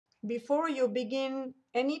Before you begin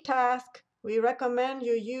any task, we recommend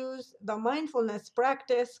you use the mindfulness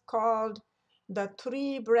practice called the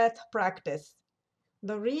 3-breath practice.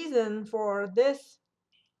 The reason for this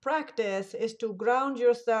practice is to ground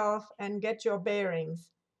yourself and get your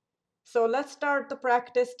bearings. So let's start the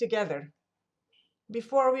practice together.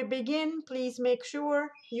 Before we begin, please make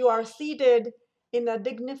sure you are seated in a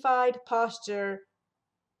dignified posture.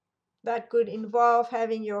 That could involve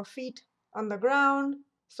having your feet on the ground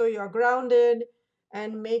so you're grounded,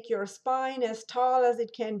 and make your spine as tall as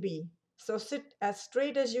it can be. So sit as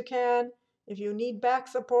straight as you can. If you need back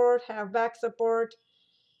support, have back support.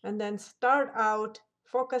 And then start out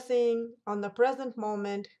focusing on the present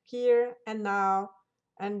moment, here and now,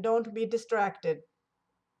 and don't be distracted.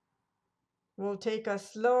 We'll take a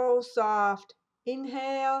slow, soft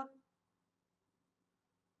inhale,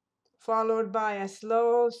 followed by a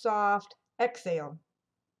slow, soft exhale.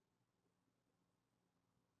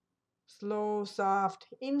 Slow, soft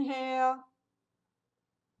inhale,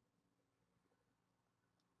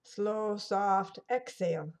 slow, soft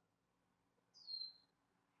exhale.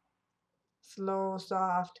 Slow,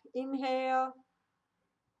 soft inhale,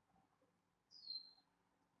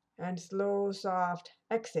 and slow, soft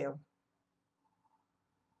exhale.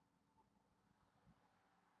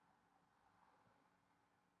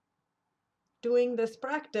 Doing this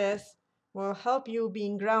practice will help you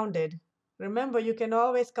being grounded. Remember, you can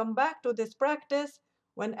always come back to this practice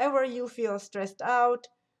whenever you feel stressed out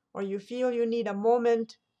or you feel you need a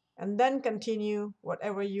moment, and then continue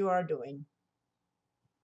whatever you are doing.